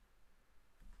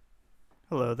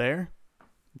Hello there.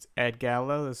 It's Ed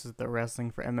Gallo. This is the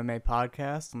Wrestling for MMA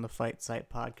podcast on the Fight Site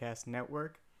Podcast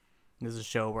Network. This is a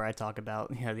show where I talk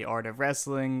about the art of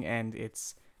wrestling and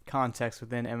its context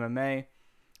within MMA.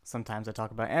 Sometimes I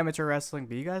talk about amateur wrestling,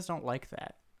 but you guys don't like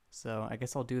that, so I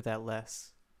guess I'll do that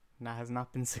less. That has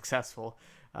not been successful.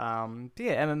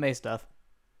 MMA stuff.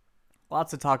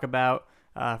 Lots to talk about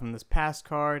from this past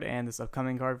card and this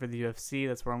upcoming card for the UFC.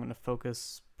 That's where I'm going to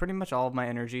focus pretty much all of my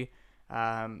energy.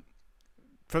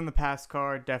 From the past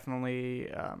card, definitely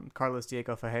Carlos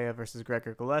Diego Ferreira versus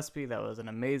Gregor Gillespie. That was an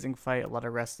amazing fight. A lot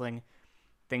of wrestling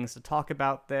things to talk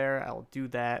about there. I'll do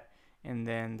that. And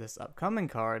then this upcoming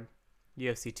card,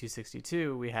 UFC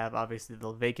 262, we have obviously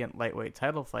the vacant lightweight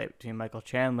title fight between Michael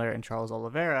Chandler and Charles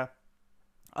Oliveira.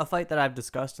 A fight that I've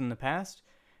discussed in the past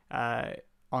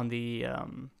on the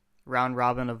Round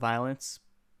Robin of Violence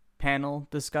panel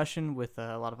discussion with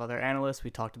a lot of other analysts.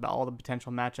 We talked about all the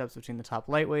potential matchups between the top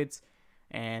lightweights.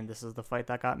 And this is the fight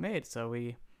that got made, so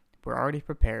we're already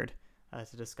prepared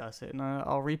to discuss it. And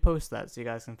I'll repost that so you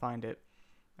guys can find it.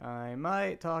 I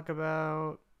might talk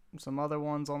about some other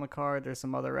ones on the card. There's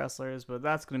some other wrestlers, but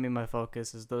that's going to be my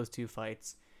focus, is those two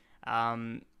fights.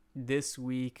 This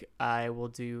week, I will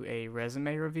do a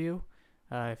resume review.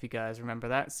 If you guys remember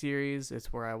that series,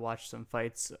 it's where I watch some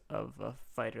fights of a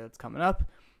fighter that's coming up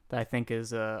that I think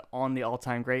is on the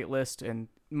all-time great list, and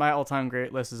my all-time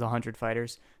great list is 100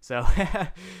 fighters, so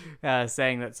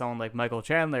saying that someone like Michael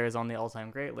Chandler is on the all-time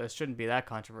great list shouldn't be that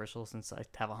controversial since I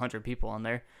have 100 people on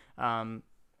there. But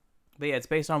yeah, it's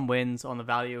based on wins, on the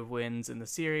value of wins in the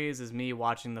series, is me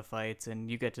watching the fights,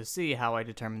 and you get to see how I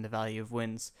determine the value of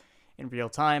wins in real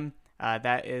time.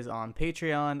 That is on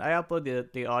Patreon. I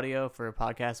upload the audio for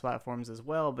podcast platforms as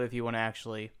well, but if you want to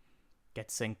actually get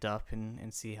synced up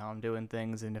and see how I'm doing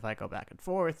things, and if I go back and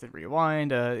forth and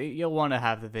rewind, you'll want to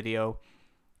have the video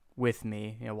with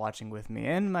me, watching with me,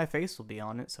 and my face will be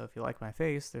on it, so if you like my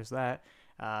face, there's that.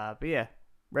 But yeah,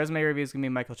 resume review is going to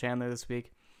be Michael Chandler this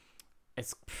week.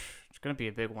 It's going to be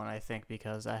a big one, I think,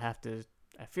 because I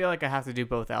feel like I have to do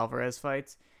both Alvarez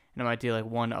fights, and I might do like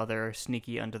one other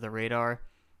sneaky under the radar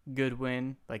good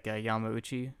win, like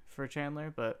Yamauchi for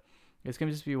Chandler, but it's going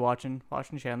to just be watching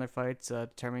Chandler fights,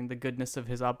 determining the goodness of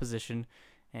his opposition.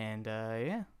 And,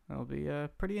 yeah, that'll be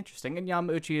pretty interesting. And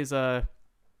Yamauchi is a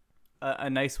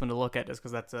nice one to look at just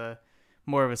because that's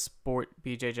more of a sport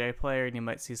BJJ player, and you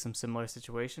might see some similar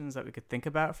situations that we could think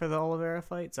about for the Oliveira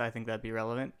fight, so I think that'd be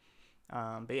relevant.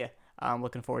 But, yeah, I'm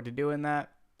looking forward to doing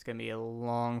that. It's going to be a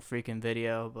long freaking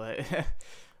video, but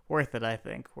worth it, I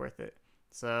think. Worth it.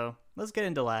 So, let's get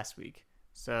into last week.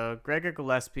 So, Gregor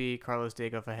Gillespie, Carlos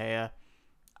Diego Ferreira.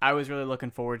 I was really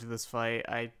looking forward to this fight.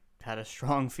 I had a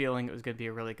strong feeling it was going to be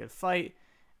a really good fight.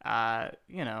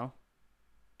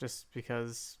 Just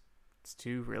because it's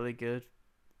two really good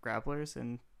grapplers,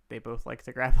 and they both like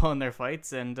to grapple in their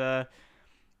fights. And,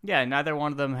 neither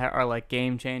one of them are like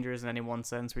game changers in any one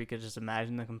sense where you could just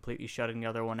imagine them completely shutting the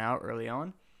other one out early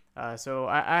on. So,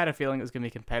 I had a feeling it was going to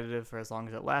be competitive for as long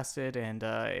as it lasted, and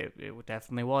it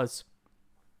definitely was.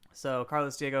 So,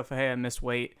 Carlos Diego Ferreira missed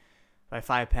weight by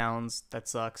 5 pounds. That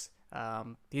sucks.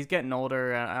 He's getting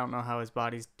older. I don't know how his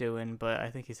body's doing, but I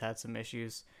think he's had some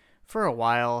issues for a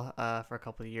while, for a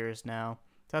couple of years now.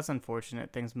 So that's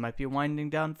unfortunate. Things might be winding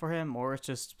down for him, or it's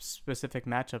just specific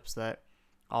matchups that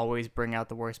always bring out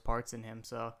the worst parts in him.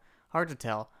 So, hard to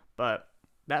tell. But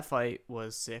that fight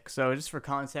was sick. So, just for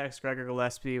context, Gregor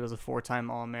Gillespie was a 4-time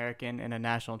All-American and a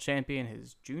national champion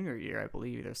his junior year, I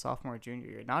believe, either sophomore or junior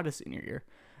year, not his senior year.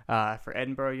 For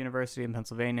Edinburgh University in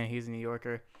Pennsylvania. He's a New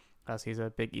Yorker, because he's a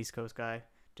big East Coast guy,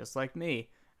 just like me.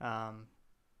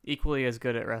 Equally as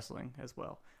good at wrestling as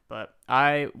well. But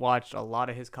I watched a lot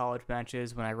of his college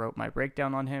matches when I wrote my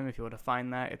breakdown on him. If you want to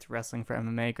find that, it's Wrestling for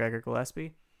MMA, Gregor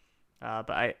Gillespie.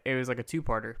 It was like a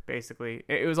two-parter, basically.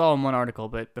 It was all in one article,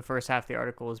 but the first half of the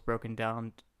article was broken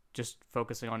down just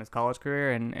focusing on his college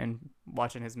career and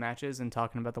watching his matches and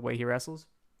talking about the way he wrestles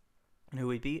and who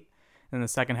he beat. And the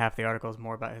second half of the article is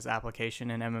more about his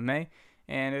application in MMA.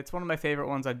 And it's one of my favorite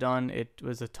ones I've done. It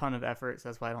was a ton of effort, so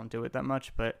that's why I don't do it that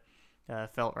much. But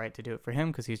felt right to do it for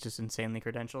him because he's just insanely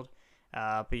credentialed.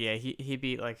 But yeah, he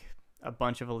beat like a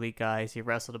bunch of elite guys. He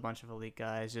wrestled a bunch of elite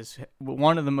guys. Just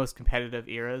one of the most competitive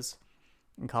eras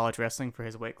in college wrestling for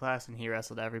his weight class. And he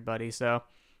wrestled everybody. So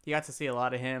you got to see a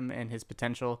lot of him and his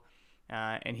potential.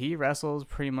 And he wrestles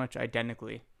pretty much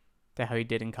identically to how he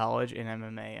did in college in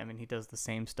MMA. I mean, he does the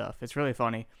same stuff. It's really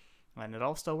funny, and it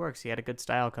all still works. He had a good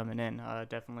style coming in.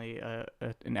 Definitely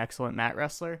an excellent mat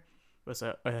wrestler. With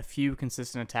a few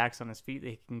consistent attacks on his feet that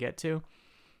he can get to.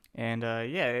 And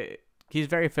he's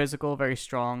very physical, very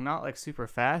strong. Not like super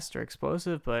fast or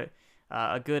explosive, but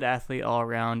a good athlete all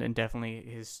around, and definitely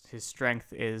his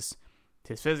strength is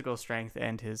his physical strength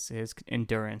and his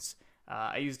endurance.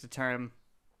 I use the term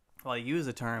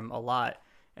a lot.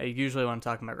 Usually when I'm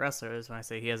talking about wrestlers, when I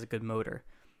say he has a good motor.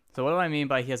 So what do I mean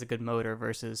by he has a good motor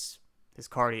versus his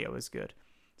cardio is good?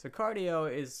 So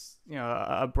cardio is,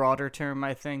 a broader term,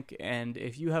 I think, and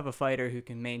if you have a fighter who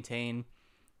can maintain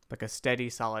like a steady,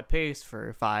 solid pace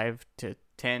for 5 to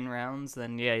 10 rounds,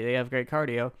 then yeah, they have great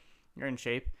cardio. You're in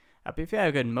shape. But if you have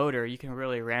a good motor, you can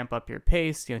really ramp up your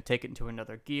pace, take it into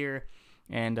another gear,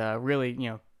 and really,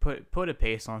 put a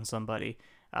pace on somebody.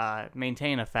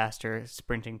 Maintain a faster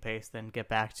sprinting pace, then get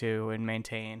back to and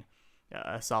maintain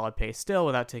a solid pace still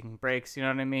without taking breaks. You know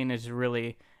what I mean? It's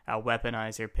really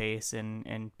weaponize your pace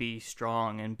and be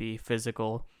strong and be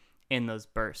physical in those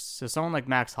bursts. So someone like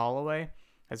Max Holloway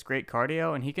has great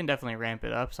cardio, and he can definitely ramp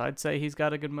it up. So I'd say he's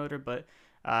got a good motor, but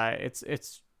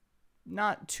it's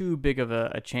not too big of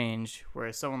a change,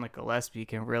 whereas someone like Gillespie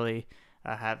can really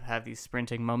have these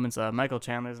sprinting moments. Michael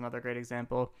Chandler is another great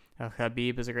example.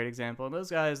 Khabib is a great example. And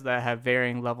those guys that have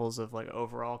varying levels of like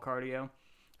overall cardio,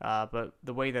 but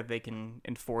the way that they can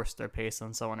enforce their pace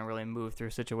on someone and really move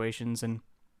through situations and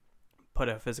put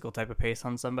a physical type of pace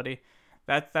on somebody,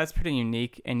 that's pretty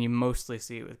unique, and you mostly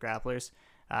see it with grapplers.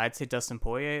 I'd say Dustin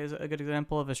Poirier is a good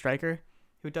example of a striker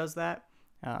who does that.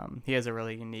 He has a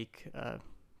really unique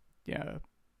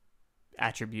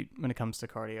attribute when it comes to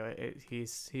cardio.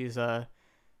 He's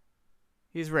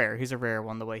rare. He's a rare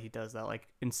one, the way he does that. Like,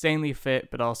 insanely fit,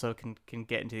 but also can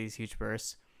get into these huge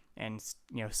bursts and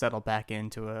settle back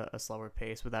into a slower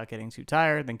pace without getting too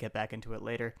tired, then get back into it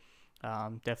later.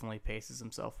 Definitely paces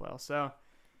himself well. So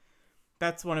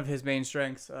that's one of his main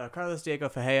strengths. Carlos Diego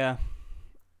Ferreira,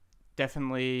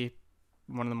 definitely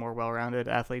one of the more well-rounded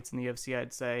athletes in the UFC,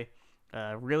 I'd say.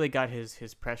 Really got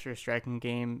his pressure striking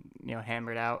game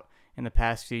hammered out in the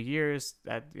past few years.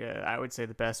 That I would say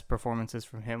the best performances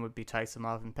from him would be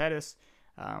Taisimov and Pettis.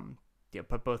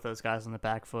 Put both those guys on the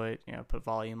back foot, put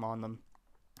volume on them.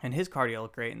 And his cardio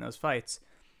looked great in those fights.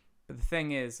 But the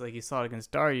thing is, like you saw it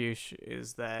against Dariush,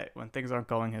 is that when things aren't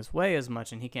going his way as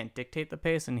much and he can't dictate the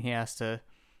pace and he has to,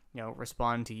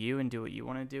 respond to you and do what you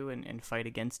want to do and fight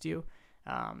against you,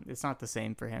 it's not the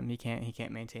same for him. He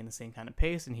can't maintain the same kind of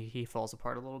pace, and he falls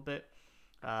apart a little bit.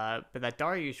 But that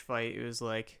Dariush fight, it was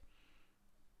like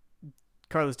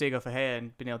Carlos Diego Ferreira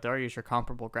and Beneil Dariush are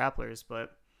comparable grapplers,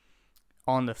 but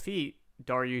on the feet,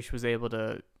 Dariush was able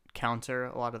to counter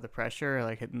a lot of the pressure,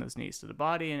 like hitting those knees to the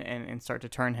body and start to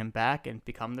turn him back and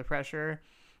become the pressure.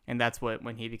 And that's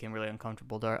when he became really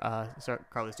uncomfortable.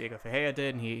 Carlos Diego Ferreira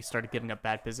did, and he started giving up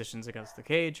bad positions against the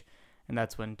cage. And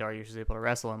that's when Dariush was able to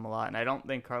wrestle him a lot. And I don't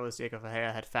think Carlos Diego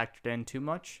Ferreira had factored in too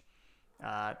much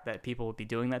that people would be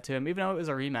doing that to him, even though it was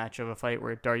a rematch of a fight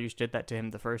where Dariush did that to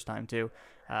him the first time too,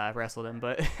 wrestled him.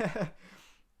 But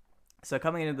so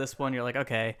coming into this one, you're like,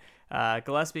 okay,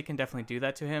 Gillespie can definitely do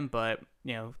that to him, but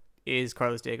is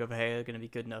Carlos Diego Ferreira going to be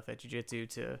good enough at jiu-jitsu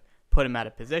to put him out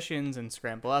of positions and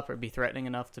scramble up or be threatening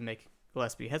enough to make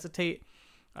Gillespie hesitate?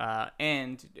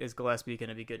 And is Gillespie going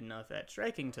to be good enough at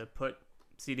striking to put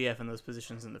CDF in those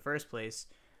positions in the first place?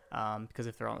 Because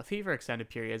if they're on the feet for extended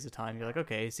periods of time, you're like,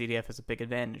 okay, CDF has a big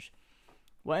advantage.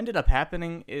 What ended up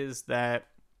happening is that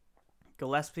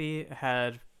Gillespie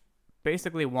had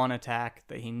basically one attack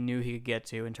that he knew he could get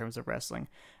to in terms of wrestling.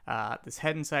 This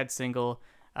head inside single,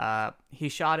 he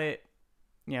shot it,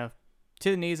 to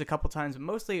the knees a couple times, but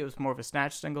mostly it was more of a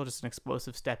snatch single, just an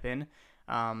explosive step in.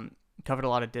 Covered a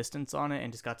lot of distance on it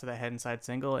and just got to that head inside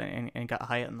single and got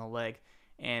height on the leg.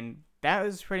 And that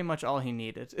was pretty much all he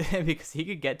needed because he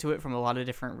could get to it from a lot of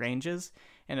different ranges.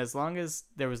 And as long as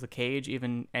there was the cage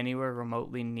even anywhere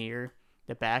remotely near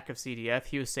the back of CDF,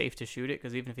 he was safe to shoot it,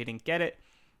 because even if he didn't get it,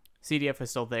 CDF was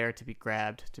still there to be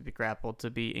grabbed, to be grappled, to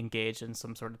be engaged in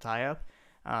some sort of tie-up.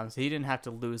 So he didn't have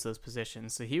to lose those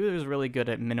positions. So he was really good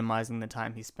at minimizing the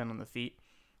time he spent on the feet.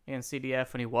 And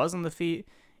CDF, when he was on the feet,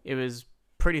 it was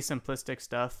pretty simplistic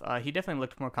stuff. He definitely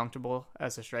looked more comfortable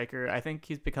as a striker. I think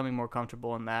he's becoming more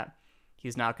comfortable in that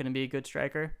he's not going to be a good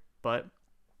striker, but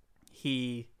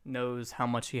he knows how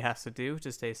much he has to do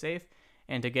to stay safe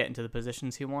and to get into the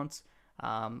positions he wants.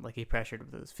 Like he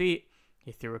pressured with his feet.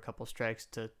 He threw a couple strikes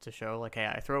to show, like, hey,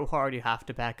 I throw hard, you have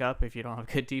to back up if you don't have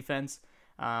good defense.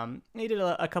 He did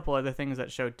a couple other things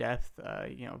that showed depth,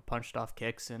 punched off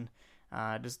kicks and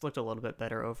just looked a little bit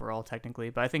better overall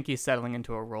technically. But I think he's settling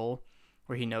into a role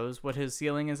where he knows what his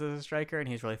ceiling is as a striker, and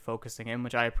he's really focusing in,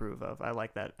 which I approve of. I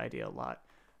like that idea a lot.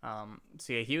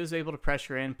 So yeah, he was able to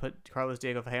pressure in, put Carlos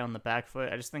Diego Ferreira on the back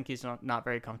foot. I just think he's not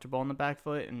very comfortable on the back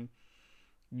foot, and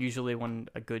usually when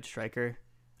a good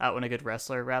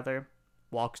wrestler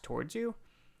walks towards you,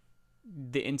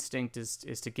 the instinct is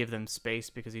to give them space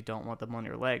because you don't want them on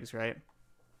your legs, right?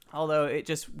 Although it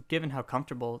just, given how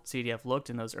comfortable CDF looked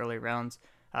in those early rounds,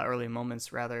 early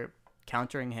moments rather,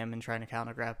 countering him and trying to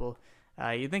counter grapple,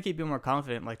 you'd think he'd be more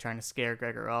confident, like trying to scare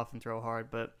Gregor off and throw hard,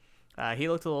 but he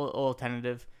looked a little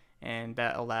tentative, and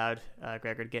that allowed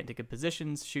Gregor to get into good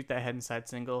positions, shoot that head inside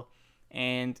single,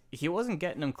 and he wasn't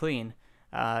getting them clean.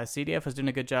 CDF was doing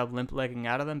a good job limp legging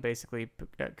out of them, basically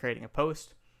creating a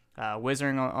post,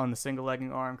 whizzing on the single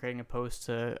legging arm, creating a post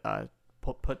to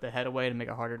put the head away to make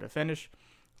it harder to finish,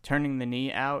 turning the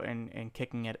knee out and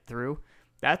kicking it through.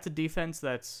 That's a defense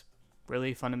that's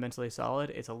really fundamentally solid.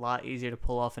 It's a lot easier to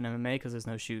pull off in MMA because there's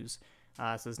no shoes.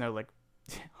 So there's no like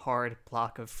hard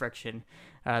block of friction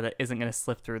that isn't going to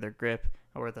slip through their grip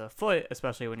or the foot,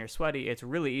 especially when you're sweaty. It's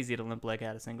really easy to limp leg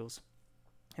out of singles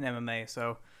in MMA.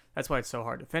 So that's why it's so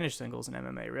hard to finish singles in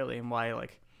MMA, really, and why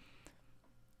like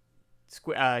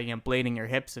blading your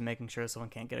hips and making sure someone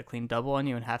can't get a clean double on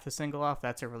you and half the single off.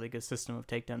 That's a really good system of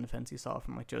takedown defense you saw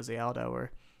from like Jose Aldo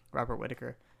or Robert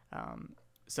Whittaker.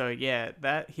 So yeah,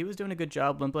 that he was doing a good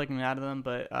job limp legging out of them,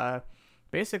 but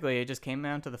basically it just came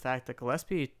down to the fact that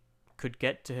Gillespie could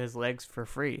get to his legs for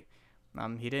free.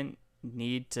 He didn't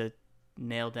need to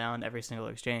nail down every single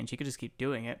exchange. He could just keep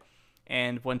doing it.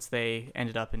 And once they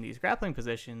ended up in these grappling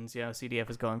positions, CDF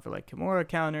was going for like Kimura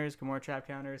counters, Kimura trap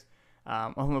counters,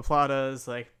 omoplatas,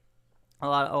 like a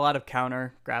lot of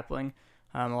counter grappling,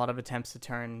 a lot of attempts to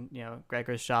turn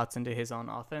Gregor's shots into his own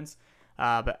offense.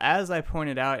 But as I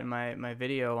pointed out in my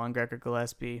video on Gregor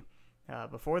Gillespie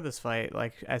before this fight,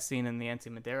 like as seen in the NC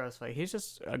Medeiros fight, he's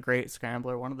just a great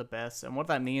scrambler, one of the best. And what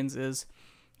that means is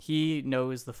he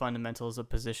knows the fundamentals of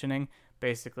positioning.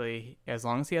 Basically, as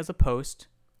long as he has a post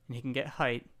and he can get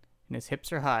height and his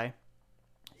hips are high,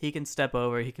 he can step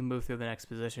over, he can move through the next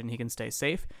position, he can stay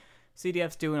safe.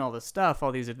 CDF's doing all this stuff,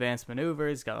 all these advanced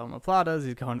maneuvers, he's got omoplatas,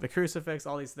 he's going to the crucifix,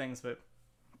 all these things, but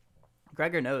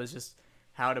Gregor knows just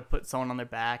how to put someone on their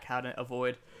back, how to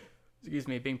avoid,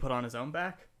 being put on his own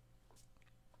back.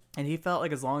 And he felt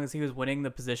like as long as he was winning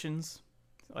the positions,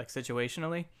 like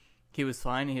situationally, he was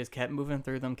fine. He just kept moving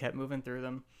through them.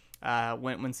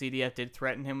 When CDF did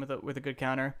threaten him with a good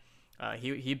counter,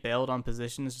 he bailed on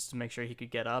positions just to make sure he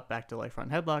could get up back to like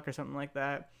front headlock or something like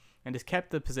that, and just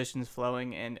kept the positions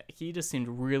flowing. And he just seemed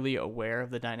really aware of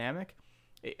the dynamic.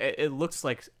 It looks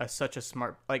like such a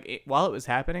smart, while it was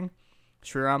happening,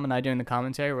 Shriram and I doing the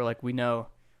commentary were like, we know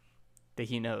that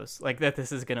he knows, like, that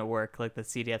this is going to work, like that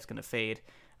CDF's going to fade.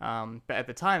 But at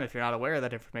the time, if you're not aware of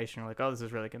that information, you're like, oh, this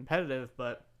is really competitive.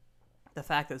 But the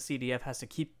fact that CDF has to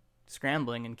keep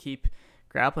scrambling and keep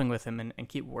grappling with him and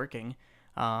keep working,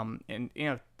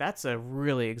 that's a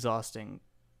really exhausting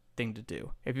thing to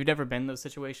do. If you've never been in those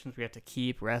situations where you have to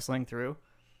keep wrestling through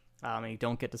and you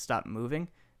don't get to stop moving,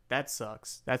 that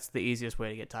sucks. That's the easiest way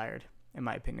to get tired, in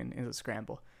my opinion, is a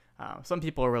scramble. Some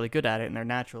people are really good at it and they're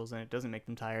naturals and it doesn't make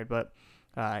them tired, but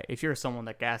if you're someone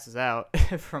that gasses out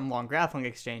from long grappling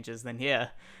exchanges, then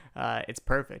it's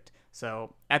perfect.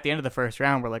 So at the end of the first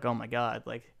round, we're like, oh my god,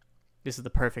 like this is the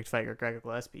perfect fight for Gregor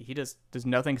Gillespie. There's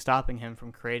nothing stopping him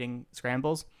from creating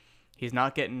scrambles. He's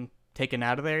not getting taken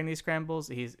out of there in these scrambles.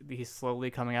 He's slowly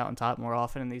coming out on top more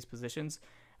often in these positions,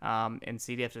 and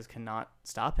CDF just cannot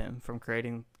stop him from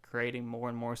creating more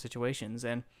and more situations.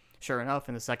 And sure enough,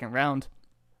 in the second round,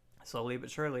 slowly but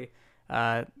surely,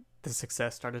 the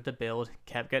success started to build,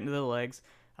 kept getting to the legs,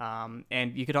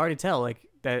 and you could already tell like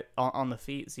that on the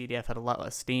feet, CDF had a lot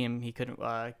less steam. He couldn't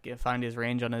find his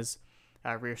range on his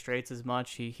rear straights as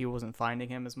much. He wasn't finding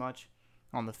him as much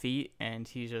on the feet, and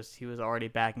he was already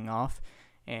backing off,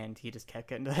 and he just kept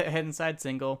getting to the head inside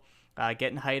single,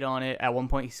 getting height on it. At one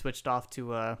point, he switched off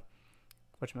to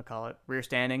rear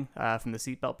standing from the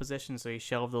seatbelt position. So he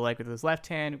shelved the leg with his left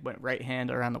hand, went right hand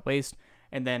around the waist,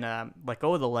 and then let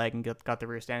go of the leg and got the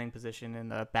rear standing position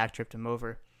and back tripped him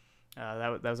over.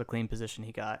 That was a clean position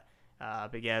he got.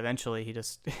 But yeah, eventually he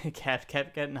just kept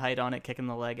getting height on it, kicking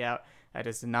the leg out. I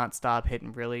just did not stop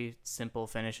hitting really simple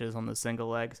finishes on the single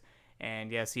legs.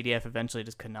 And yeah, CDF eventually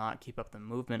just could not keep up the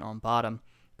movement on bottom.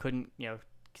 Couldn't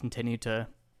continue to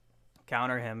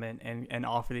counter him and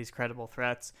offer these credible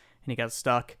threats. And he got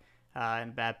stuck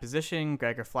in bad position.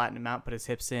 Gregor flattened him out, put his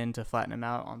hips in to flatten him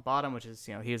out on bottom, which is,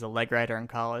 he was a leg rider in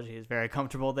college. He was very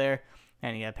comfortable there,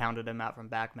 and he pounded him out from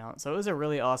back mount. So it was a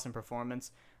really awesome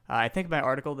performance. I think my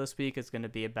article this week is going to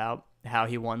be about how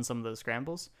he won some of those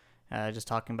scrambles, just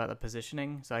talking about the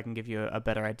positioning, so I can give you a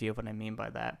better idea of what I mean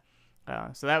by that.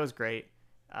 So that was great.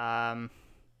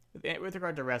 With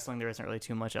regard to wrestling, there isn't really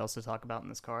too much else to talk about in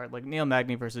this card. Like Neil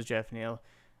Magny versus Jeff Neal,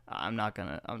 I'm not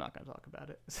gonna talk about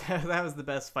it. So that was the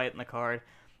best fight in the card.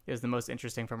 is the most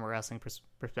interesting from a wrestling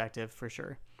perspective for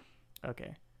sure.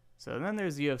 Okay, so then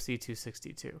there's UFC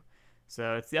 262.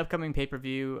 So it's the upcoming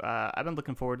pay-per-view. I've been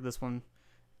looking forward to this one.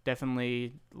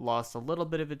 Definitely lost a little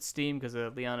bit of its steam because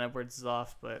Leon Edwards is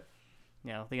off, but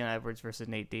Leon Edwards versus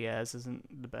Nate Diaz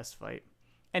isn't the best fight.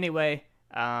 Anyway,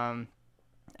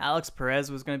 Alex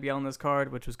Perez was going to be on this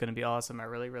card, which was going to be awesome. I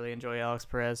really, really enjoy Alex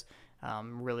Perez.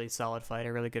 Really solid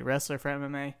fighter, really good wrestler for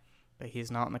MMA, but he's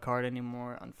not on the card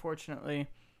anymore, unfortunately.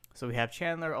 So we have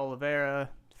Chandler, Oliveira,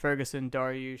 Ferguson,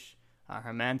 Dariush,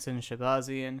 Hermanson,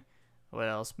 Shabazian. What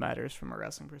else matters from a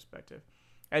wrestling perspective?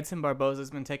 Edson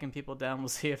Barboza's been taking people down. We'll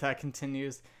see if that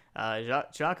continues.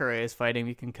 Jacare is fighting.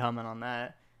 We can comment on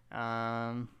that.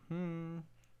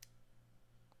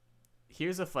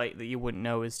 Here's a fight that you wouldn't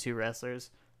know is two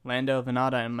wrestlers. Lando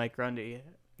Venata and Mike Grundy.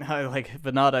 Like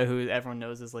Venata, who everyone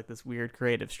knows is like this weird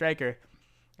creative striker,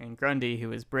 and Grundy,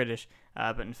 who is British.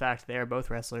 But in fact, they are both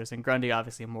wrestlers, and Grundy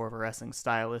obviously more of a wrestling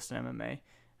stylist in MMA.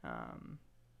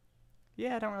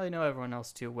 I don't really know everyone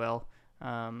else too well.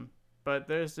 But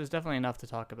there's definitely enough to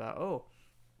talk about. Oh,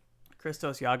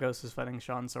 Christos Yagos is fighting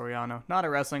Sean Soriano. Not a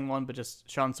wrestling one, but just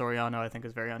Sean Soriano I think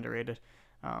is very underrated.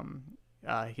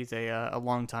 He's a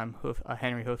long-time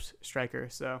Henry Hooft striker,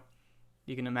 so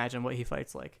you can imagine what he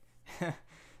fights like.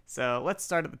 So let's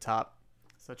start at the top.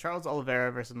 So Charles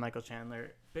Oliveira versus Michael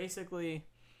Chandler. Basically,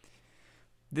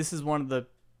 this is one of the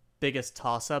biggest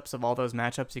toss-ups of all those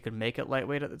matchups you could make at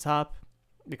lightweight at the top,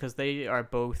 because they are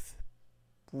both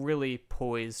really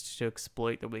poised to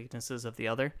exploit the weaknesses of the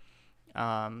other.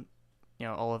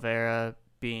 Oliveira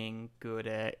being good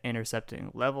at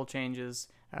intercepting level changes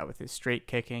with his straight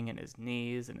kicking and his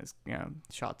knees and his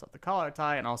shots off the collar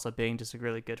tie, and also being just a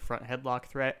really good front headlock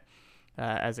threat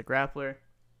as a grappler.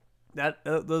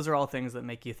 Those are all things that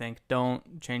make you think,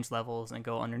 don't change levels and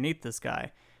go underneath this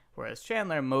guy. Whereas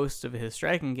Chandler, most of his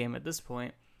striking game at this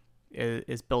point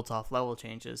is built off level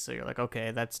changes. So you're like,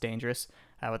 okay, that's dangerous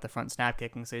with the front snap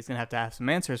kicking. So he's going to have some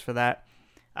answers for that.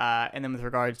 And then with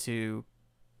regard to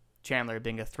Chandler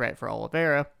being a threat for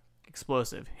Oliveira,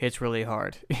 explosive, hits really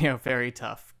hard, very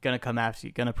tough, going to come after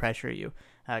you, going to pressure you,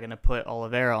 going to put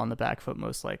Oliveira on the back foot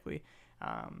most likely.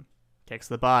 Kicks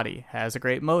the body, has a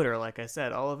great motor. Like I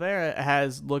said, Oliveira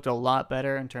has looked a lot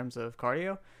better in terms of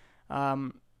cardio.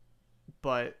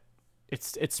 But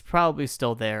it's probably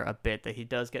still there a bit that he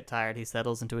does get tired. He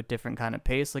settles into a different kind of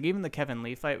pace. Like even the Kevin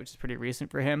Lee fight, which is pretty recent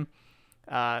for him,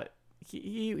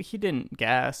 he didn't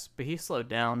gas, but he slowed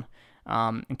down.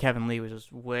 And Kevin Lee was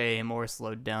just way more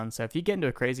slowed down. So if you get into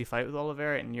a crazy fight with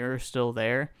Oliveira and you're still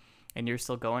there and you're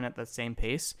still going at that same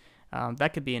pace,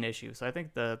 that could be an issue. So I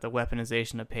think the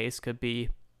weaponization of pace could be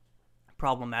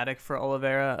problematic for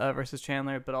Oliveira versus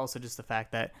Chandler, but also just the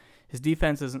fact that his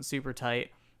defense isn't super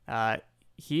tight.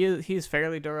 He's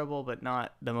fairly durable, but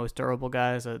not the most durable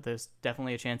guy. So there's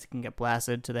definitely a chance he can get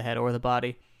blasted to the head or the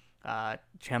body.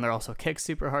 Chandler also kicks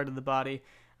super hard to the body.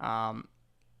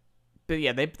 But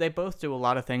yeah, they both do a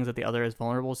lot of things that the other is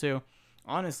vulnerable to.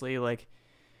 Honestly, like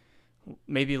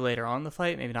maybe later on in the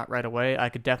fight, maybe not right away, I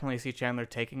could definitely see Chandler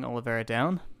taking Oliveira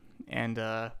down, and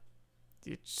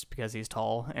just because he's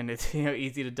tall and it's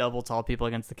easy to double tall people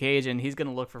against the cage, and he's going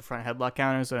to look for front headlock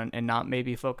counters and not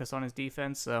maybe focus on his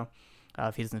defense. So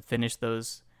if he doesn't finish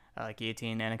those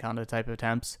guillotine anaconda type of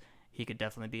attempts, he could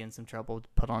definitely be in some trouble,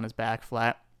 put on his back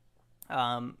flat.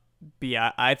 But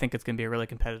yeah, I think it's going to be a really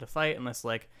competitive fight unless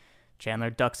like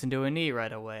Chandler ducks into a knee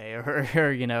right away,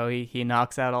 or he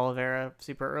knocks out Oliveira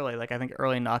super early. Like I think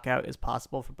early knockout is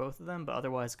possible for both of them, but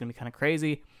otherwise it's going to be kind of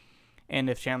crazy. And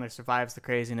if Chandler survives the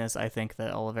craziness, I think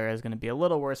that Oliveira is going to be a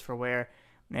little worse for wear,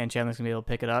 and Chandler's going to be able to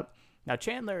pick it up. Now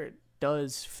Chandler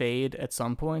does fade at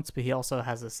some points, but he also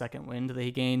has a second wind that he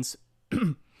gains.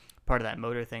 Part of that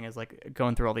motor thing is like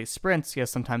going through all these sprints. Yes,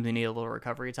 sometimes you need a little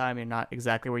recovery time. You're not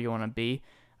exactly where you want to be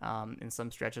in some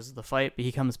stretches of the fight, but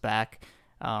he comes back.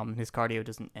 His cardio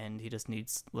doesn't end. He just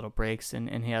needs little breaks,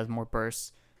 and he has more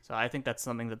bursts. So I think that's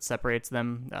something that separates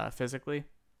them physically.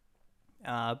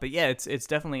 But yeah, it's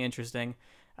definitely interesting.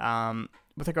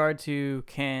 With regard to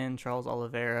can Charles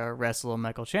Oliveira wrestle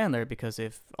Michael Chandler, because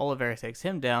if Oliveira takes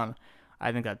him down,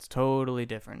 I think that's totally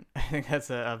different. I think that's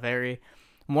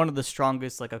one of the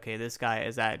strongest, like, okay, this guy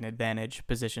is at an advantage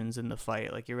positions in the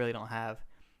fight. Like, you really don't have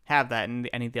that in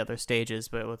any of the other stages,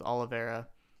 but with Oliveira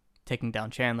taking down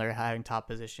Chandler, having top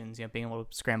positions, being able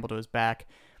to scramble to his back,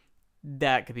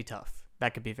 that could be tough.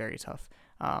 That could be very tough.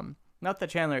 Not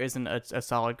that Chandler isn't a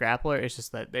solid grappler, it's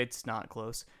just that it's not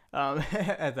close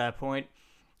at that point.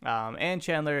 And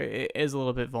Chandler is a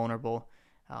little bit vulnerable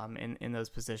in those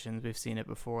positions. We've seen it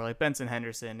before. Like Benson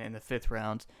Henderson in the 5th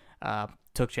round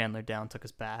took Chandler down, took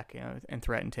his back, and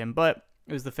threatened him. But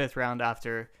it was the 5th round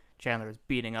after Chandler was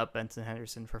beating up Benson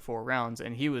Henderson for 4 rounds,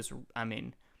 and he was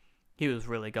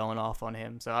really going off on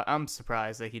him. So I'm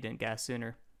surprised that he didn't gas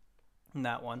sooner in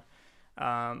that one.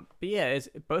 But yeah,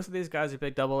 both of these guys are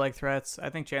big double leg threats. I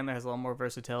think Chandler has a little more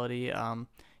versatility.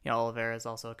 Oliveira is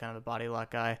also kind of a body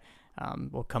lock guy.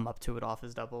 Will come up to it off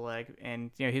his double leg,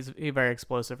 and he's a very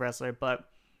explosive wrestler. But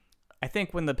I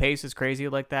think when the pace is crazy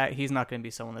like that, he's not going to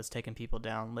be someone that's taking people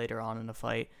down later on in the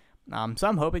fight. So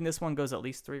I'm hoping this one goes at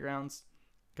least 3 rounds,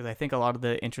 because I think a lot of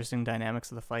the interesting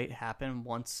dynamics of the fight happen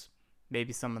once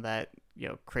maybe some of that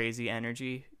crazy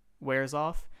energy wears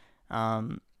off.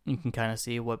 You can kind of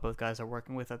see what both guys are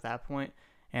working with at that point,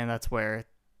 and that's where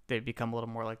they become a little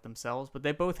more like themselves. But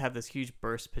they both have this huge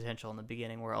burst potential in the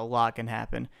beginning where a lot can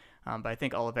happen. But I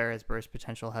think Oliveira's burst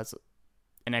potential has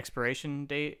an expiration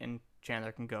date, and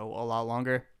Chandler can go a lot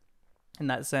longer in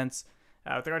that sense.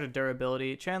 With regard to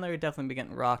durability, Chandler definitely been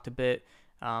getting rocked a bit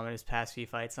in his past few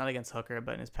fights. Not against Hooker,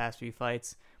 but in his past few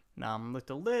fights. Looked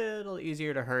a little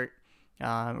easier to hurt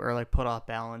or like put off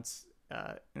balance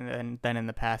than in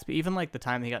the past. But even like the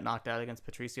time he got knocked out against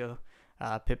Patricio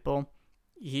Pitbull,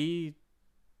 he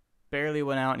barely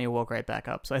went out and he woke right back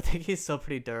up. So I think he's still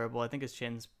pretty durable. I think his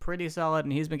chin's pretty solid,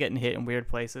 and he's been getting hit in weird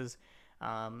places.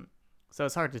 So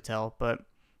it's hard to tell, but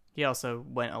he also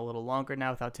went a little longer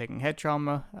now without taking head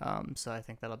trauma. So I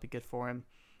think that'll be good for him.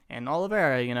 And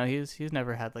Oliveira, he's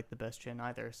never had like the best chin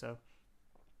either. So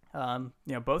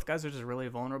both guys are just really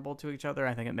vulnerable to each other.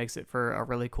 I think it makes it for a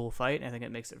really cool fight. I think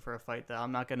it makes it for a fight that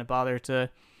I'm not going to bother to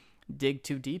dig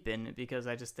too deep in, because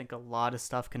I just think a lot of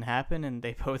stuff can happen, and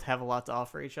they both have a lot to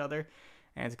offer each other,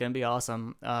 and it's going to be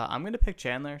awesome. I'm going to pick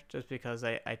Chandler just because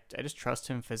I just trust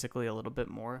him physically a little bit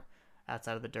more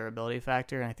outside of the durability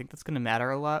factor, and I think that's going to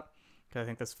matter a lot, because I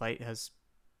think this fight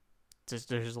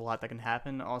there's a lot that can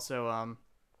happen. Also,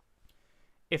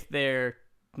 if they're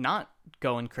not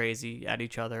going crazy at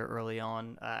each other early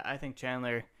on, I think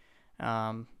Chandler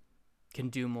can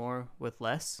do more with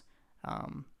less,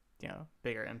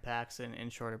 bigger impacts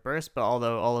and shorter bursts. But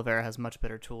although Oliveira has much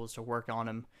better tools to work on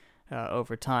him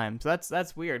over time, so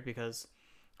that's weird, because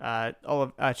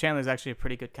Chandler's actually a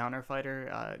pretty good counter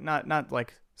fighter. Not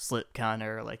like slip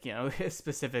counter, like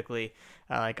specifically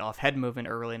like off head movement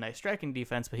or really nice striking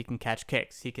defense, but he can catch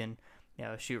kicks. He can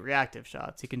shoot reactive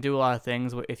shots. He can do a lot of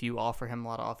things if you offer him a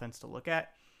lot of offense to look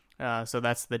at. So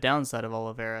that's the downside of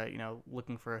Oliveira,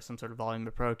 looking for some sort of volume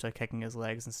approach, like kicking his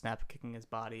legs and snap kicking his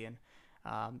body, and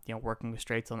working with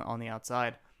straights on the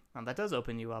outside. That does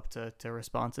open you up to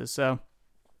responses. So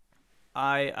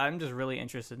I'm just really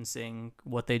interested in seeing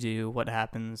what they do, what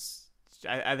happens.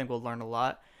 I think we'll learn a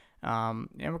lot. And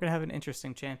we're going to have an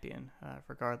interesting champion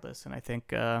regardless. And I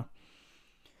think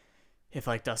if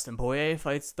like Dustin Poirier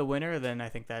fights the winner, then I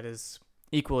think that is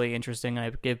equally interesting. And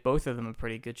I give both of them a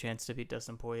pretty good chance to beat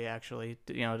Dustin Poirier, actually,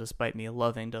 despite me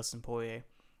loving Dustin Poirier.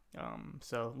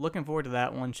 So looking forward to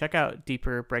that one. Check out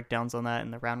deeper breakdowns on that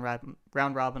in the Round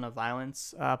Robin of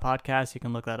Violence podcast. You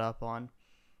can look that up on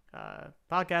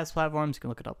podcast platforms. You can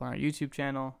look it up on our YouTube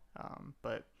channel.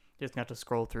 But you just have to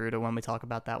scroll through to when we talk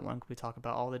about that one. We talk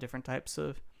about all the different types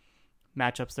of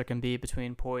matchups there can be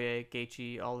between Poirier,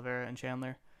 Gaethje, Oliveira, and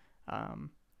Chandler.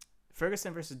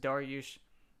 Ferguson versus Dariush.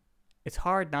 It's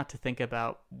hard not to think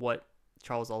about what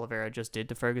Charles Oliveira just did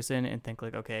to Ferguson and think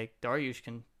like, okay, Dariush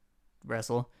can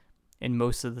wrestle in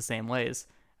most of the same ways,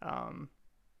 and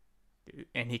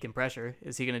he can pressure.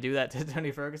 Is he going to do that to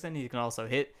Tony Ferguson? He can also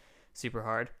hit super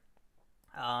hard.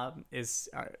 Is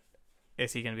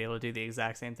he going to be able to do the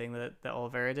exact same thing that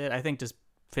Oliveira did? I think just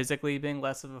physically being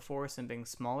less of a force and being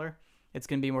smaller, it's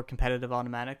going to be more competitive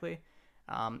automatically.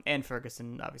 And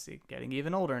Ferguson obviously getting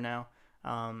even older now.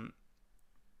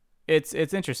 It's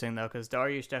interesting though, because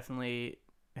Dariush definitely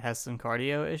has some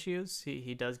cardio issues.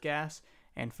 He does gas,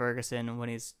 and Ferguson, when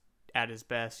he's at his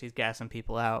best, he's gassing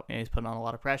people out, and he's putting on a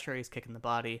lot of pressure. He's kicking the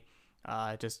body,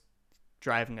 just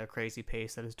driving a crazy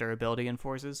pace that his durability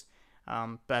enforces.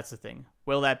 That's the thing.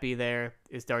 Will that be there?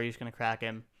 Is Dariush going to crack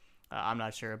him? I'm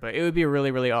not sure, but it would be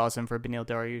really, really awesome for Beneil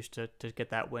Dariush to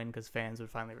get that win, because fans would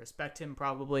finally respect him,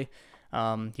 probably.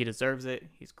 He deserves it.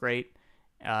 He's great.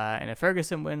 And if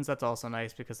Ferguson wins, that's also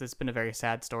nice, because it's been a very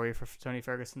sad story for Tony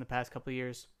Ferguson the past couple of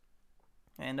years.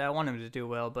 And I want him to do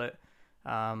well, but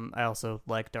I also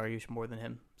like Dariush more than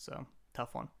him, so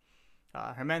tough one.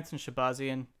 Hermansson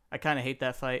Shabazian, I kind of hate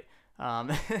that fight.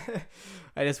 I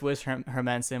just wish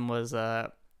Hermansson was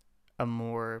a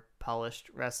more polished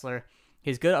wrestler.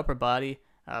 He's good upper body,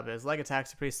 but his leg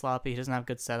attacks are pretty sloppy. He doesn't have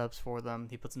good setups for them.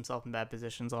 He puts himself in bad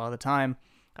positions a lot of the time.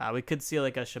 We could see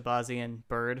like a Shabazian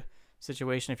Bird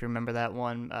situation, if you remember that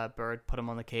one. Bird put him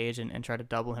on the cage and tried to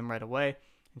double him right away,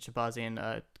 and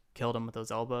Shabazian killed him with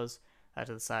those elbows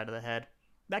to the side of the head.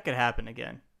 That could happen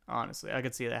again, honestly. I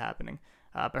could see that happening.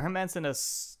 But Hermansson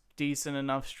is decent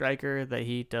enough striker that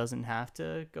he doesn't have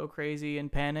to go crazy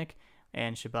and panic.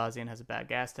 And Shabazian has a bad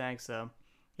gas tank, so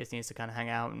he just needs to kind of hang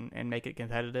out and make it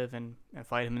competitive and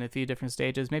fight him in a few different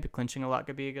stages. Maybe clinching a lot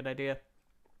could be a good idea,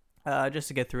 just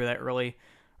to get through that early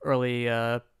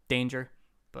danger.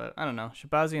 But I don't know.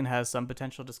 Shabazian has some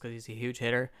potential just because he's a huge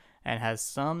hitter and has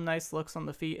some nice looks on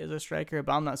the feet as a striker,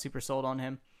 but I'm not super sold on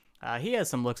him. He has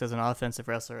some looks as an offensive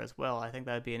wrestler as well. I think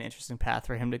that would be an interesting path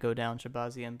for him to go down,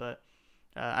 Shabazian, but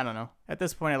I don't know. At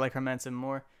this point, I like Hermansson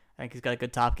more. I think he's got a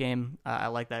good top game. I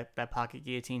like that pocket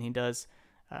guillotine he does.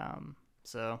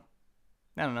 So,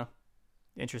 I don't know.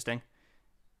 Interesting.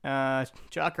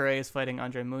 Jacare is fighting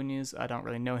Andre Muniz. I don't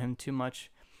really know him too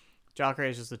much. Jacare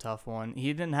is just a tough one.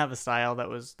 He didn't have a style that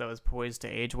was poised to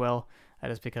age well. That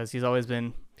is because he's always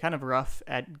been kind of rough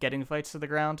at getting fights to the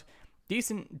ground.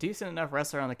 Decent enough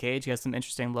wrestler on the cage. He has some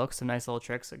interesting looks, some nice little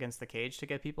tricks against the cage to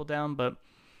get people down, but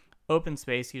open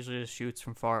space usually just shoots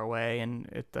from far away,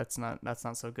 and that's not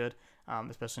so good,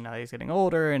 especially now that he's getting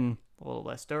older and a little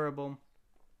less durable.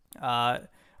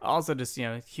 Also, just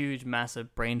huge,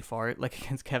 massive brain fart like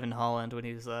against Kevin Holland when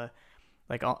he was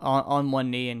like on one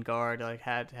knee in guard, like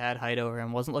had height over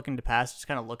him, wasn't looking to pass, just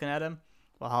kind of looking at him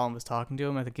while Holland was talking to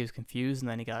him. I think he was confused, and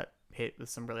then he got hit with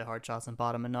some really hard shots on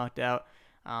bottom and knocked out.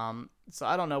 So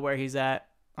I don't know where he's at,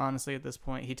 honestly, at this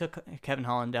point. He took Kevin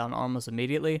Holland down almost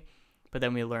immediately, but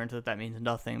then we learned that means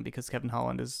nothing because Kevin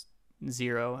Holland is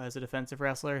 0 as a defensive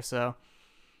wrestler. So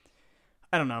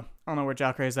I don't know. I don't know where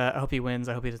Jacare is at. I hope he wins.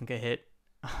 I hope he doesn't get hit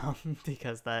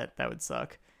because that would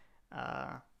suck.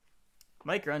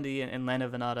 Mike Grundy and Lando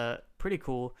Venata, pretty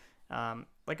cool.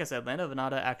 Like I said, Lando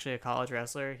Venata, actually a college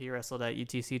wrestler. He wrestled at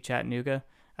UTC Chattanooga.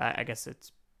 I guess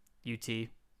it's UTC,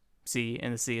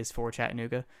 and the C is for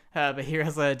Chattanooga. But he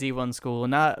wrestled at a D1 school.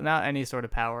 Not any sort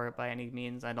of power by any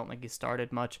means. I don't think he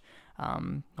started much. I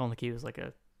don't think he was like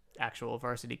a actual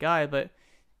varsity guy, but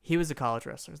he was a college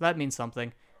wrestler. So that means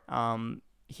something.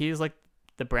 He was like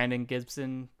the Brandon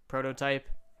Gibson prototype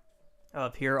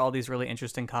of here are all these really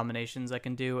interesting combinations I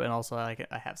can do, and also I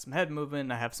have some head movement,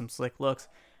 and I have some slick looks,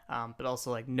 but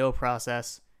also like no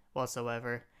process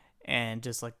whatsoever, and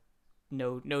just like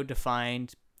no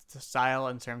defined style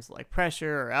in terms of like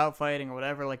pressure or outfighting or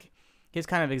whatever. Like he just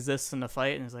kind of exists in the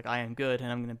fight and is like, I am good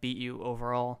and I'm going to beat you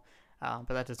overall. But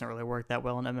that doesn't really work that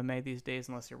well in MMA these days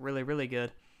unless you're really, really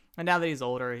good. And now that he's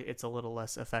older, it's a little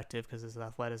less effective because his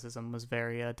athleticism was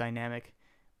very dynamic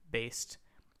based.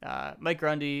 Mike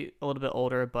Grundy, a little bit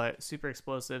older, but super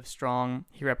explosive, strong.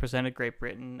 He represented Great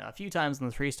Britain a few times in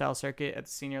the freestyle circuit at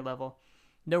the senior level.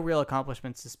 No real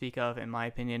accomplishments to speak of, in my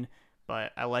opinion,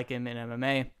 but I like him in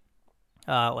MMA.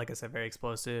 Like I said, very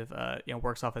explosive.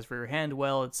 Works off his rear hand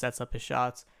well. It sets up his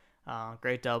shots.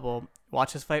 Great double.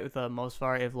 Watch his fight with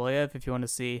Mosfar Evloev if you want to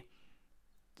see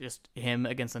just him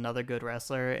against another good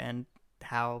wrestler and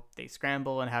how they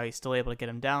scramble and how he's still able to get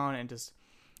him down. And just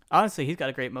honestly, he's got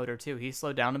a great motor too. He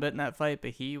slowed down a bit in that fight,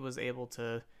 but he was able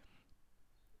to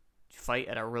fight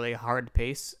at a really hard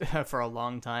pace for a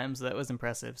long time. So that was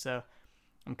impressive. So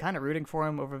I'm kind of rooting for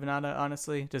him over Venata,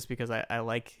 honestly, just because I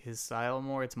like his style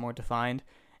more. It's more defined,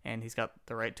 and he's got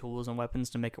the right tools and weapons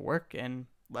to make it work, and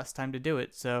less time to do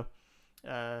it. So,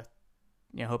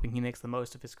 hoping he makes the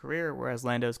most of his career, whereas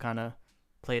Lando's kind of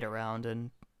played around and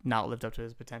not lived up to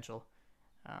his potential.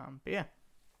 But yeah,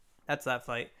 that's that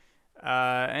fight.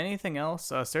 Anything else?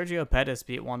 Sergio Pettis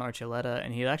beat Juan Archuleta,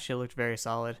 and he actually looked very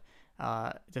solid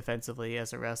defensively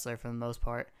as a wrestler for the most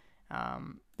part.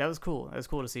 That was cool. It was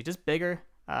cool to see. Just bigger,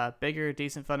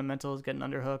 decent fundamentals, getting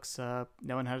underhooks,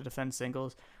 knowing how to defend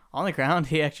singles. On the ground,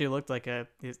 he actually looked like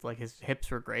his hips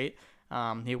were great.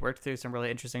 He worked through some really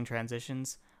interesting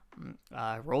transitions.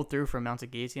 Rolled through for a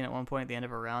mounted guillotine at one point at the end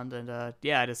of a round, and I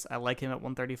like him at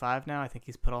 135 now. I think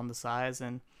he's put on the size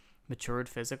and matured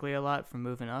physically a lot from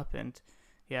moving up, and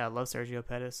I love Sergio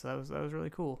Pettis. So that was really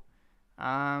cool.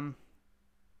 That's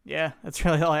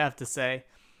really all I have to say.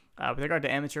 With regard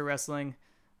to amateur wrestling,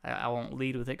 I won't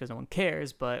lead with it because no one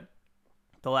cares, but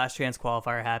the last chance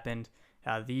qualifier happened.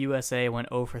 The USA went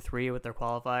 0 for 3 with their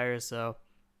qualifiers, so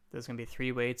there's going to be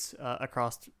 3 weights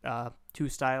across 2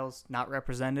 styles not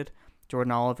represented.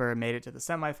 Jordan Oliver made it to the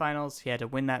semifinals. He had to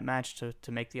win that match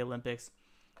to make the Olympics.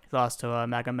 He lost to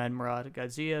Magomed Murad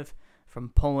Gadziev from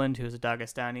Poland, who's a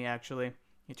Dagestani, actually.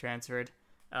 He transferred.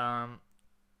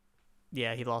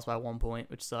 He lost by 1 point,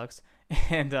 which sucks.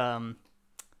 And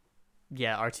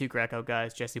our 2 Greco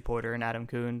guys, Jesse Porter and Adam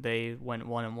Kuhn, they went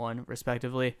 1-1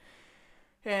 respectively,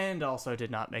 and also did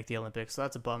not make the Olympics, so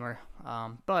that's a bummer.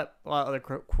 But a lot of other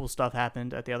cool stuff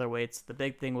happened at the other weights. The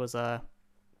big thing was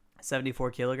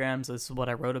 74 kilograms. This is what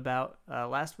I wrote about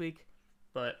last week.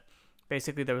 But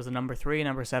basically, there was a number 3 and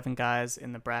number 7 guys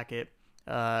in the bracket.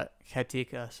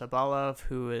 Khetik Sabalov,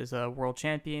 who is a world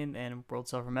champion and world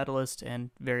silver medalist and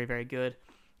very, very good.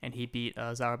 And he beat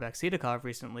Zaurbek-Sidakov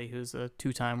recently, who's a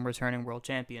 2-time returning world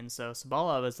champion. So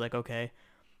Sabalov is like, okay,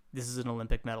 this is an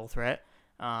Olympic medal threat.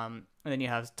 And then you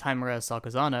have Timurez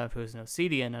Salkazanov, who's an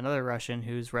Ossetian, another Russian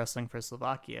who's wrestling for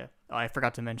Slovakia. Oh, I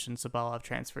forgot to mention Sabalov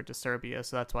transferred to Serbia,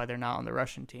 so that's why they're not on the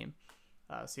Russian team.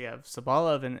 So you have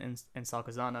Sabalov and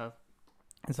Salkazanov.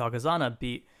 And Salkazanov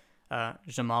beat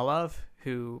Zhamalov,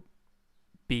 who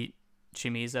beat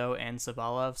Chimizo and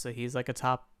Sabalov, so he's like a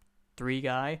top 3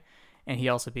 guy. And he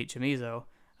also beat Chimizo.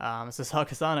 So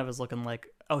Salkazanov is looking like...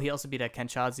 Oh, he also beat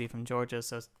Kenchadze from Georgia,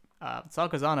 so...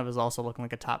 Salkazanov is also looking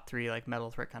like a top 3 like medal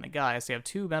threat kind of guy. So you have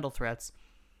 2 medal threats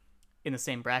in the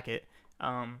same bracket.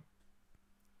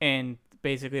 And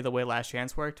basically the way Last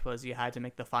Chance worked was you had to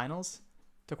make the finals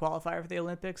to qualify for the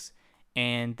Olympics,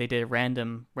 and they did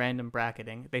random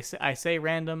bracketing. I say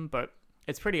random, but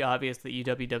it's pretty obvious that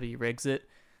UWW rigs it.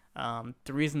 The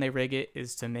reason they rig it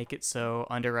is to make it so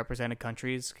underrepresented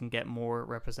countries can get more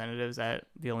representatives at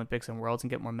the Olympics and Worlds and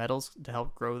get more medals to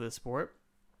help grow the sport.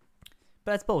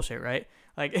 But that's bullshit, right?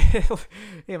 Like,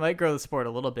 it might grow the sport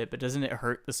a little bit, but doesn't it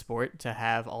hurt the sport to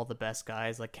have all the best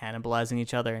guys like cannibalizing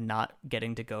each other and not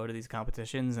getting to go to these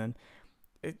competitions? And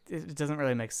it doesn't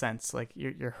really make sense. Like,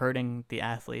 you're hurting the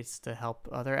athletes to help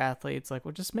other athletes. Like,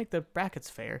 well, just make the brackets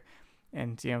fair,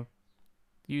 and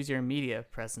use your media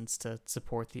presence to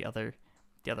support the other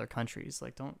countries.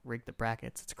 Like, don't rig the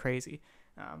brackets. It's crazy.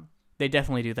 They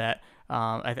definitely do that.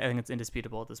 I think it's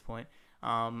indisputable at this point.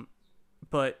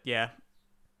 But yeah.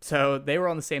 So they were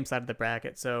on the same side of the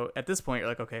bracket. So at this point, you're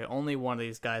like, okay, only one of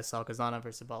these guys, Salkazanov or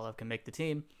Sabalov, can make the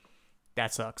team.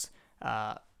 That sucks.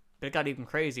 But it got even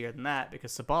crazier than that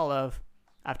because Sabalov,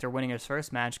 after winning his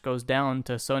first match, goes down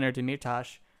to Soner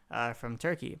Demirtas from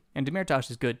Turkey. And Demirtas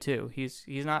is good too. He's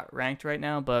not ranked right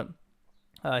now, but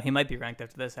he might be ranked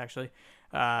after this actually.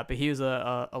 But he was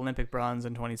a Olympic bronze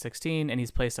in 2016, and he's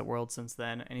placed at Worlds since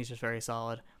then. And he's just very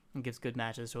solid and gives good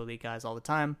matches to elite guys all the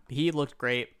time. He looked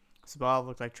great. Sabalov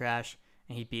looked like trash,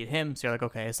 and he beat him. So you're like,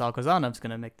 okay, Salkazanov's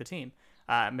going to make the team.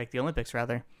 Make the Olympics,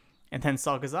 rather. And then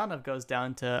Salkazanov goes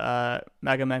down to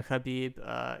Magomed Khabib,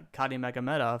 Kadi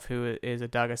Magomedov, who is a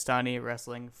Dagestani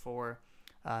wrestling for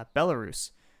Belarus.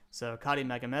 So Kadi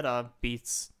Magomedov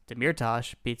beats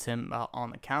Demirtas, beats him on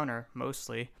the counter,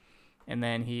 mostly. And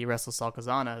then he wrestles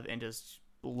Salkazanov and just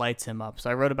lights him up.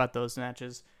 So I wrote about those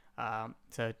matches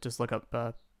to just look up,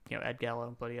 Ed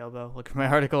Gallo, Bloody Elbow, look at my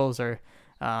articles, or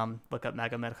look up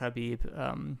Magomed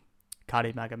Khabib,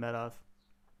 Kadi Magomedov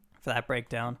for that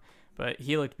breakdown. But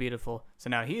he looked beautiful. So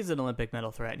now he's an Olympic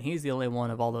medal threat, and he's the only one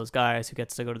of all those guys who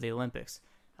gets to go to the Olympics,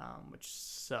 which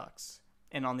sucks.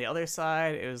 And on the other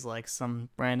side, it was like some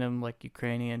random like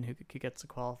Ukrainian who gets to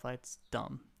qualify. It's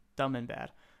dumb and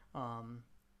bad.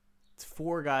 It's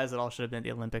 4 guys that all should have been at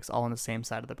the Olympics, all on the same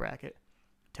side of the bracket.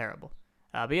 Terrible.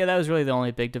 But yeah, that was really the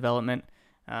only big development.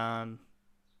 And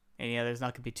yeah, there's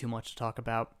not going to be too much to talk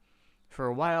about for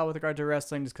a while with regard to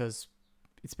wrestling, just because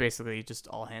it's basically just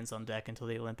all hands on deck until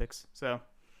the Olympics. So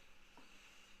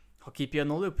I'll keep you in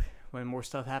the loop when more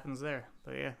stuff happens there.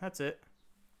 But yeah, that's it.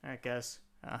 All right, guys.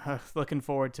 Looking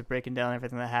forward to breaking down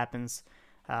everything that happens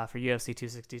for UFC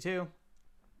 262.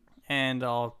 And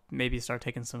I'll maybe start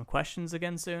taking some questions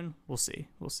again soon. We'll see.